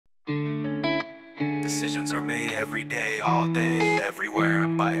Decisions are made every day, all day, everywhere,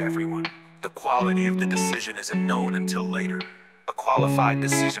 and by everyone. The quality of the decision isn't known until later. A qualified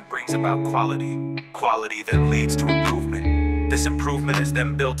decision brings about quality that leads to improvement. This improvement is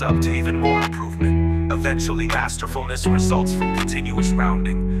then built up to even more improvement. Eventually, masterfulness results from continuous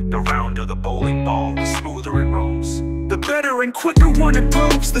rounding. The rounder the bowling ball, the smoother it rolls. The better and quicker one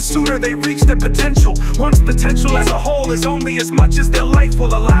improves, the sooner they reach their potential. One's potential as a whole is only as much as their life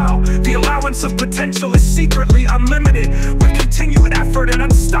will allow. The allowance of potential is secretly unlimited. With continued effort and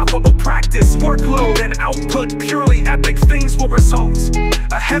unstoppable practice, workload and output, purely epic things will result.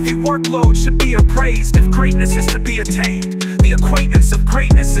 A heavy workload should be appraised if greatness is to be attained. The acquaintance of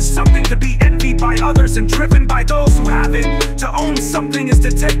greatness is something to be envied by others and driven by those who have it. To own something is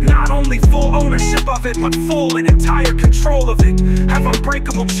to take not only full ownership of it, but full and entire control of it. Have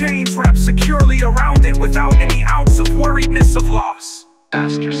unbreakable chains wrapped securely around it without any ounce of worriedness of loss.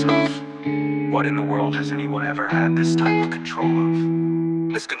 Ask yourself, what in the world has anyone ever had this type of control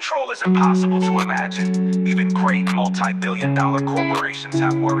of? This control is impossible to imagine. Even great multi-billion-dollar corporations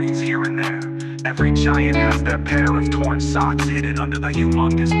have worries here and there. Every giant has their pair of torn socks hidden under the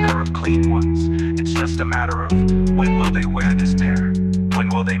humongous pair of clean ones. It's just a matter of, when will they wear this pair? When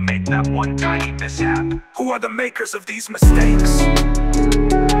will they make that one tiny mishap? Who are the makers of these mistakes?